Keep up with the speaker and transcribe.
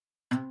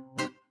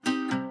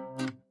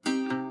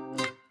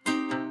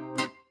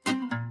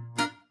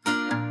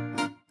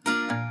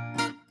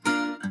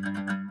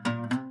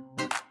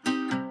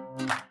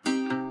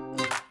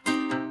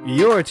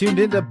You're tuned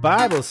into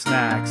Bible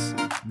Snacks.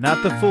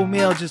 Not the full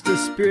meal, just a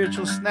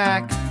spiritual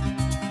snack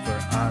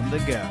for on the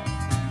go.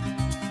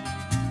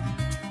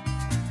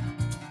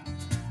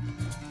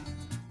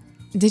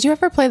 Did you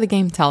ever play the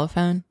game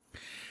Telephone?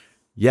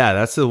 Yeah,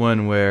 that's the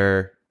one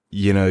where,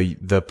 you know,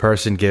 the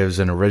person gives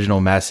an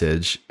original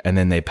message and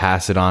then they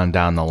pass it on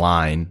down the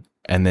line.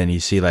 And then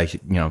you see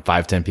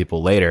 5-10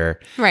 people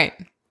later. Right.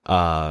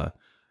 Yeah,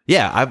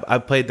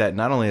 I've played that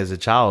not only as a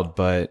child,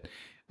 but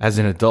as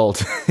an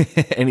adult.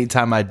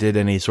 Anytime I did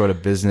any sort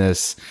of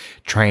business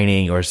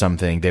training or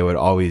something, they would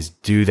always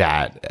do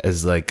that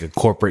as like a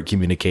corporate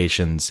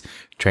communications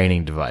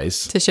training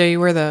device. To show you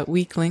where the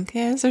weak link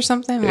is or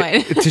something?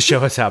 To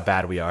show us how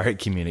bad we are at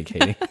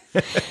communicating.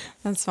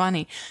 That's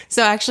funny.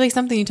 So actually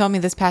something you told me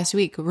this past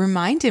week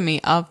reminded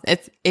me of,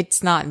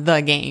 it's not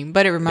the game,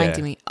 but it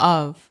reminded me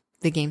of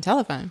the game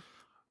Telephone.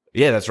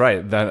 Yeah, that's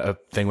right.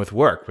 That thing with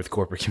work, with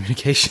corporate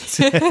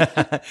communications.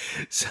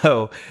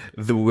 So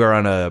we're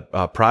on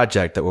a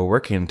project that we're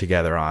working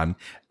together on,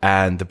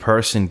 and the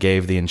person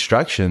gave the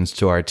instructions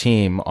to our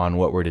team on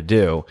what we're to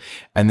do.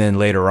 And then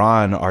later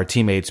on, our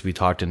teammates, we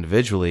talked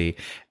individually,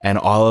 and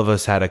all of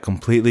us had a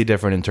completely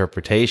different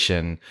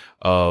interpretation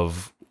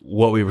of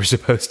what we were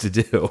supposed to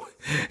do.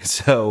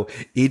 So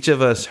each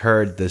of us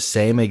heard the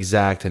same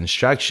exact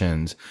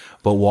instructions,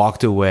 but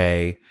walked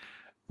away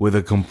with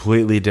a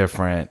completely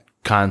different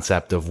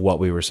concept of what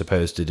we were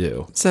supposed to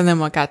do. So then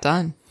what got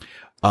done?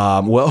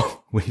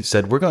 Well, we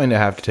said we're going to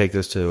have to take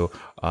this to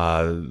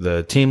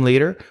the team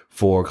leader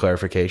for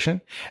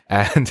clarification.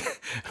 And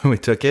we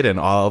took it and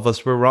all of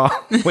us were wrong.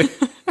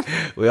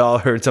 We all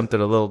heard something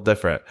a little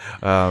different.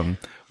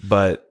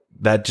 But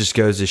that just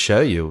goes to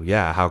show you,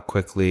 how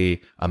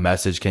quickly a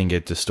message can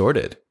get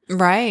distorted.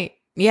 Right.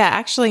 Yeah,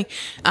 actually,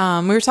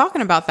 we were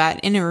talking about that,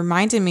 and it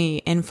reminded me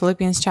in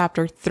Philippians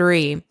chapter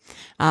 3,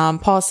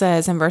 Paul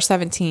says in verse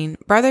 17,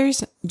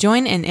 "Brothers,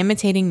 join in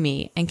imitating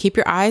me and keep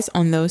your eyes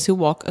on those who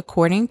walk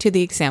according to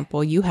the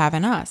example you have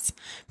in us.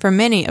 For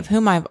many of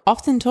whom I've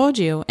often told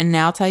you, and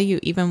now tell you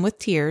even with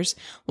tears,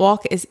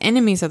 walk as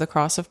enemies of the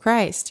cross of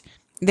Christ.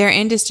 Their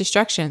end is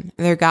destruction,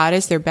 their God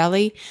is their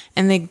belly,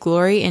 and they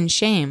glory in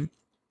shame,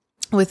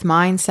 with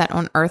minds set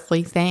on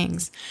earthly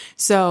things."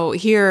 So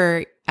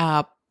here,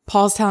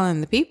 Paul's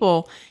telling the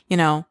people,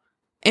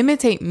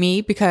 imitate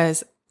me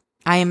because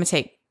I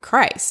imitate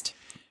Christ.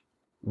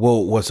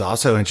 Well, what's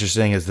also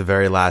interesting is the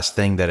very last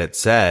thing that it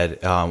said.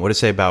 What did it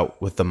say about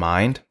with the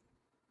mind?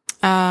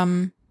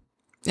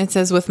 It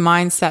says with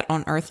mind set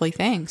on earthly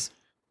things.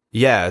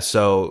 Yeah.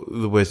 So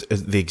with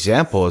the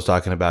example is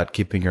talking about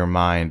keeping your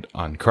mind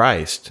on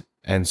Christ.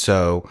 And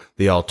so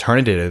the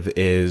alternative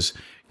is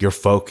your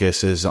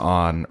focus is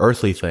on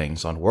earthly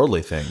things, on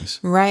worldly things.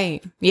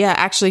 Right. Yeah.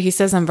 Actually, he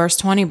says in verse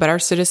 20, "But our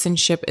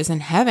citizenship is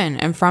in heaven,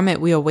 and from it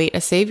we await a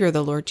savior,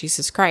 the Lord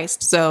Jesus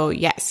Christ." So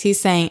yes,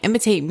 he's saying,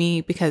 imitate me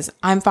because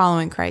I'm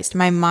following Christ.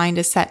 My mind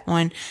is set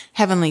on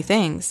heavenly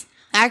things.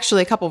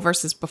 Actually, a couple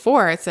verses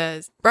before it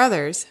says,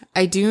 "Brothers,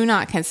 I do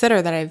not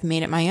consider that I've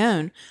made it my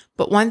own,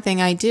 but one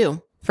thing I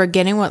do,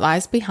 forgetting what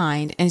lies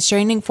behind and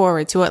straining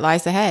forward to what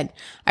lies ahead,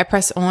 I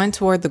press on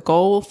toward the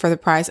goal for the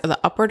prize of the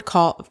upward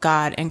call of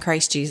God in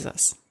Christ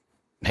Jesus."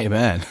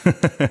 Amen.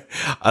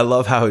 I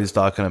love how he's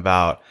talking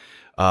about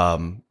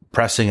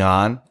pressing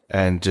on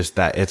and just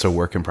that it's a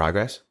work in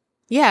progress.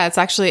 Yeah,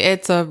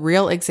 it's a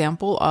real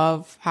example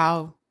of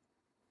how,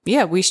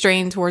 we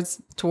strain towards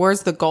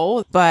the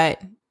goal,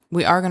 but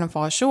we are going to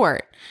fall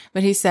short.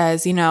 But he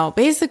says,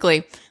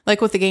 basically,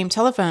 like with the game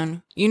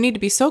Telephone, you need to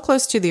be so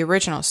close to the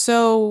original,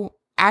 so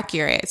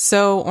accurate,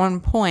 so on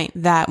point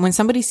that when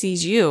somebody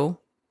sees you,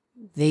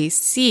 they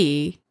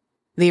see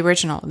the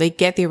original, they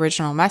get the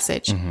original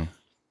message.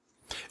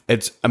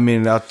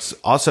 Mm-hmm. That's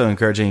also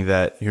encouraging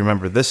that you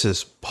remember this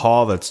is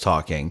Paul that's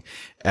talking,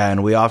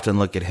 and we often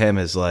look at him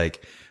as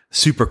like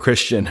super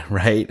Christian,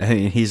 right? I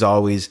mean, he's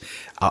always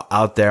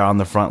out there on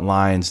the front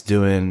lines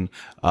doing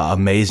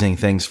amazing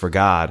things for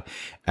God.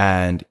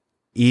 And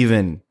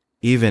even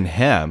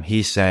him,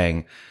 he's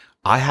saying,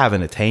 I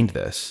haven't attained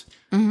this,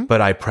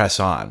 but I press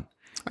on.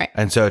 Right.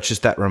 And so it's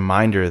just that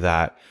reminder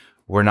that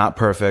we're not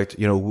perfect.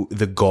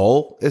 The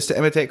goal is to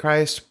imitate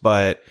Christ,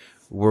 but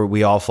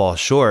we all fall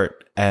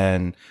short.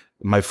 And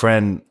my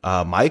friend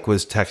Mike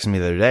was texting me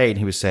the other day, and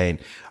he was saying,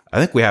 I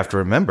think we have to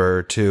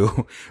remember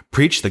to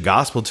preach the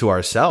gospel to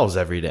ourselves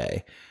every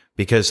day,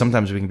 because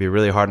sometimes we can be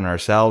really hard on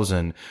ourselves,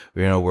 and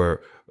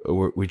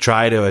we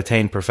try to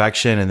attain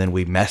perfection, and then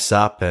we mess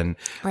up, and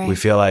we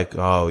feel like,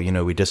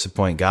 we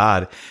disappoint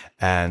God.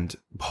 And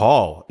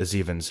Paul is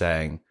even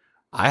saying,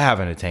 I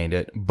haven't attained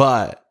it,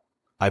 but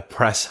I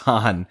press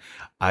on.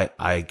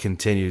 I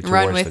continue to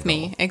run with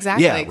me.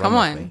 Exactly. Yeah, come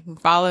on,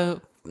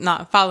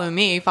 not follow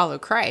me, follow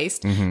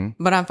Christ,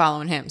 but I'm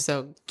following him.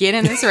 So get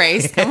in this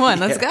race. Come on,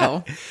 let's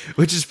go.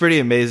 Which is pretty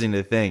amazing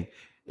to think.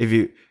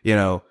 If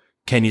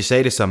can you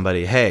say to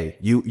somebody, hey,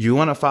 you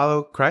want to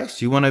follow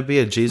Christ? You want to be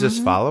a Jesus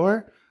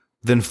follower?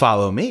 Then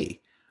follow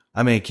me.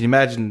 I mean, can you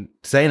imagine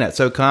saying that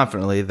so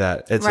confidently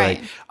that it's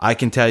like, I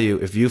can tell you,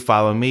 if you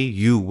follow me,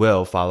 you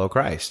will follow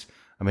Christ.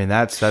 I mean,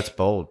 that's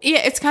bold. Yeah,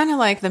 it's kind of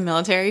like the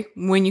military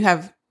when you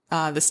have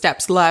the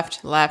steps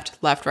left,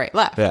 right,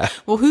 left. Yeah.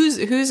 Well, who's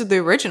the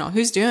original?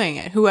 Who's doing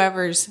it?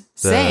 Whoever's The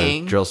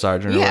saying drill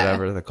sergeant or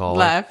whatever they call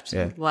left,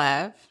 it.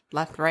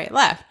 left, right,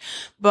 left.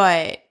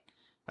 But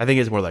I think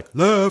it's more like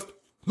left,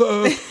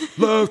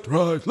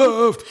 right,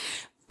 left.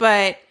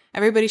 But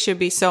everybody should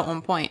be so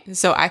on point,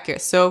 so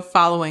accurate, so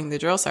following the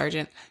drill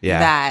sergeant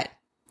that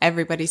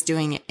everybody's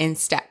doing it in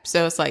step.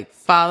 So it's like,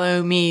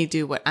 follow me,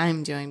 do what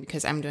I'm doing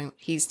because I'm doing what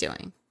he's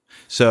doing.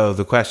 So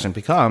the question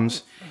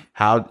becomes,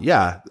 how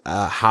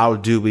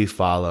do we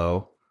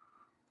follow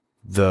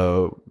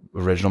the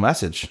original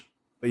message?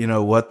 You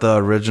know, what the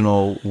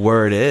original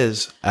word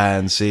is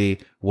and see,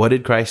 what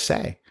did Christ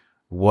say?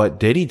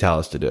 What did he tell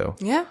us to do?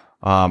 Yeah.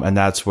 And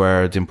that's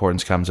where the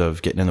importance comes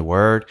of getting in the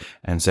word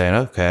and saying,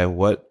 okay,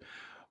 what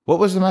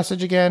was the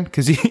message again?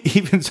 Because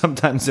even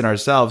sometimes in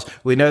ourselves,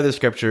 we know the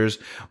scriptures,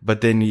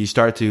 but then you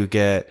start to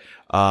get,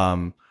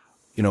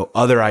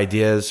 other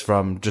ideas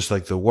from just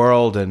like the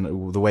world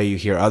and the way you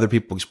hear other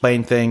people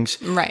explain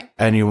things. Right.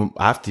 And you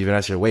have to even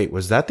ask, wait,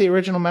 was that the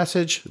original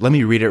message? Let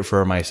me read it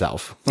for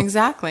myself.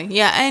 Exactly.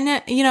 Yeah.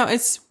 And,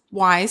 it's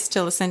wise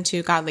to listen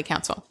to godly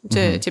counsel,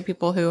 to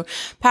people who,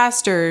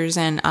 pastors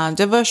and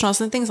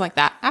devotionals and things like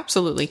that.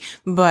 Absolutely.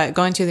 But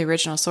going to the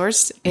original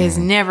source is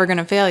never going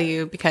to fail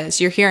you because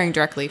you're hearing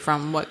directly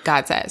from what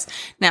God says.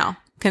 Now,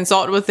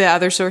 consult with the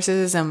other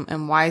sources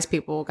and wise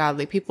people,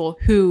 godly people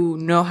who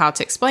know how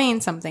to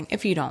explain something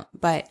if you don't.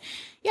 But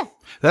yeah.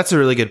 That's a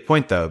really good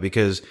point though,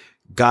 because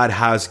God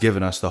has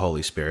given us the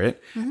Holy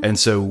Spirit. And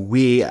so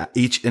we,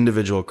 each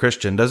individual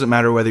Christian, doesn't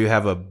matter whether you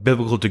have a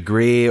biblical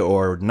degree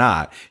or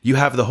not, you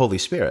have the Holy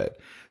Spirit.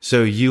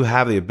 So you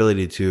have the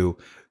ability to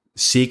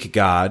seek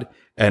God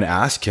and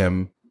ask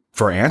him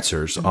for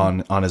answers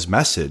on his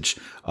message.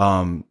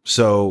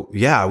 So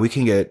yeah, we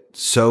can get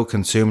so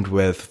consumed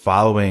with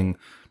following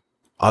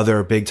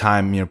other big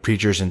time,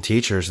 preachers and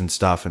teachers and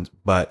stuff.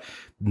 But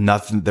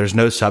there's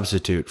no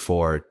substitute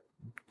for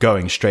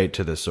going straight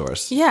to the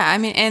source. Yeah. I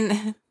mean,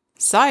 and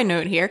side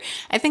note here,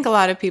 I think a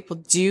lot of people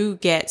do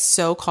get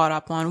so caught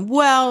up on,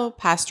 well,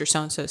 Pastor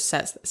so-and-so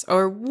says this,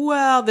 or,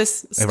 well,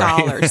 this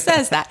scholar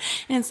says that.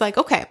 And it's like,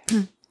 okay,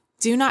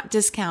 do not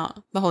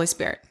discount the Holy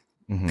Spirit.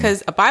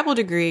 Because a Bible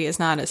degree is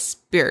not a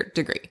spirit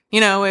degree.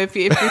 If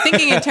you're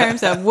thinking in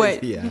terms of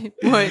what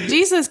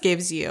Jesus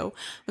gives you,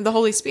 the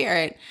Holy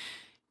Spirit,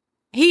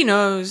 he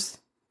knows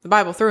the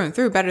Bible through and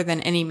through better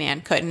than any man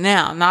could.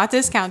 Now, not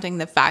discounting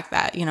the fact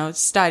that,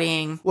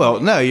 studying. Well,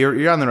 no,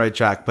 you're on the right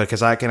track,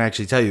 because I can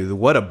actually tell you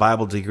what a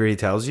Bible degree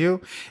tells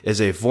you is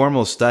a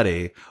formal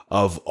study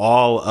of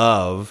all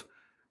of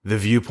the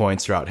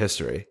viewpoints throughout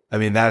history. I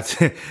mean, that's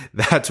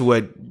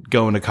what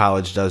going to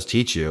college does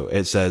teach you.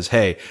 It says,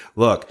 hey,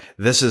 look,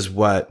 this is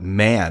what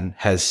man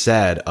has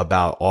said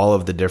about all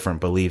of the different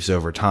beliefs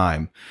over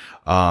time.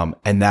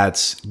 And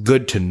that's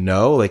good to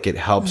know. Like, it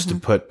helps to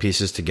put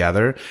pieces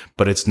together,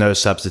 but it's no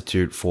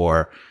substitute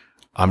for,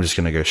 I'm just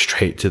going to go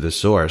straight to the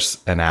source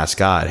and ask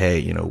God,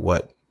 hey,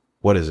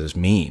 what does this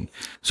mean?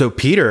 So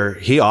Peter,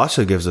 he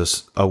also gives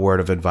us a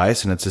word of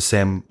advice, and it's the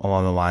same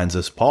along the lines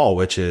as Paul,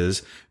 which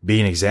is be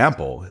an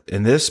example.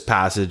 In this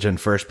passage in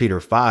 1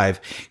 Peter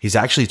 5, he's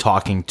actually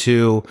talking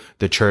to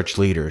the church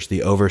leaders,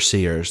 the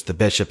overseers, the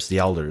bishops, the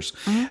elders,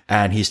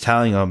 and he's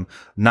telling them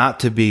not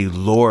to be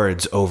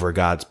lords over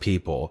God's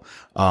people,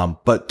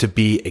 but to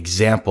be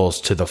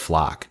examples to the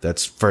flock.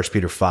 That's 1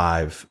 Peter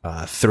 5,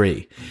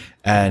 3.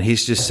 And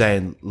he's just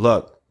saying,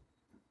 look,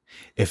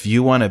 if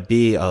you want to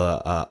be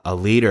a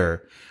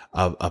leader,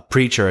 a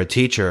preacher, a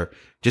teacher,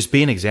 just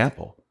be an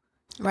example.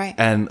 Right.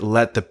 And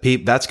let the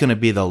people, that's going to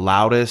be the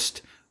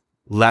loudest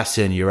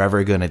lesson you're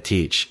ever going to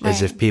teach,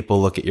 is if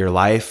people look at your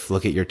life,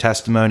 look at your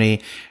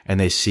testimony, and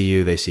they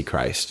see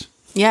Christ.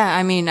 Yeah.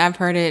 I mean, I've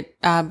heard it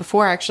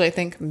before, actually. I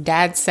think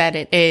Dad said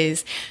it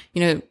is,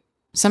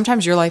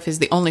 sometimes your life is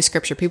the only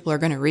scripture people are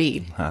going to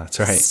read. That's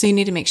right. So you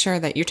need to make sure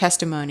that your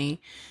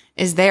testimony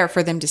is there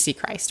for them to see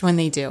Christ when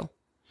they do.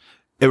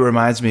 It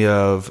reminds me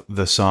of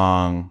the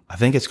song, I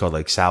think it's called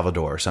like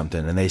Salvador or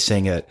something, and they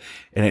sing it,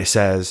 and it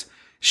says,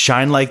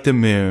 shine like the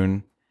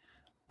moon.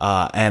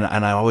 And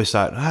I always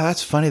thought,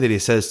 that's funny that he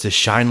says to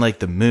shine like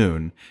the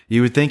moon.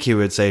 You would think he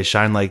would say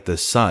shine like the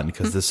sun,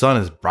 because the sun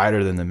is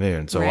brighter than the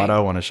moon. So why do I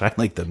want to shine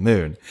like the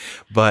moon?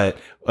 But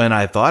when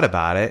I thought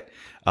about it,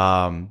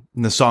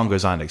 the song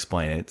goes on to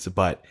explain it,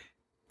 but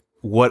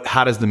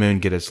how does the moon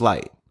get its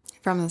light?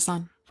 From the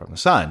sun. From the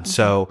sun.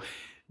 So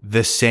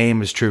the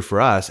same is true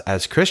for us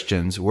as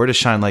Christians. We're to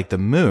shine like the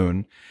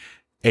moon,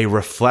 a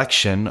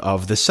reflection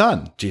of the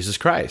sun, Jesus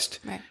Christ.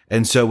 Right.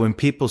 And so when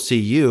people see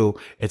you,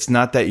 it's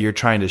not that you're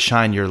trying to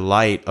shine your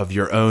light of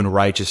your own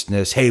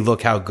righteousness. Hey,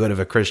 look how good of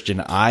a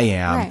Christian I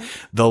am. Right.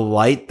 The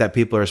light that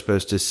people are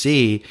supposed to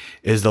see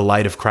is the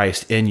light of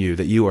Christ in you,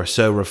 that you are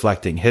so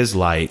reflecting his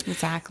light.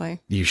 Exactly.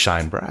 You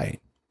shine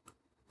bright.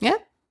 Yeah.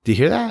 Do you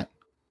hear that?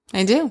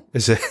 I do.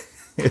 It's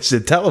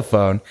a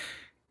telephone.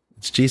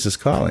 It's Jesus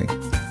calling.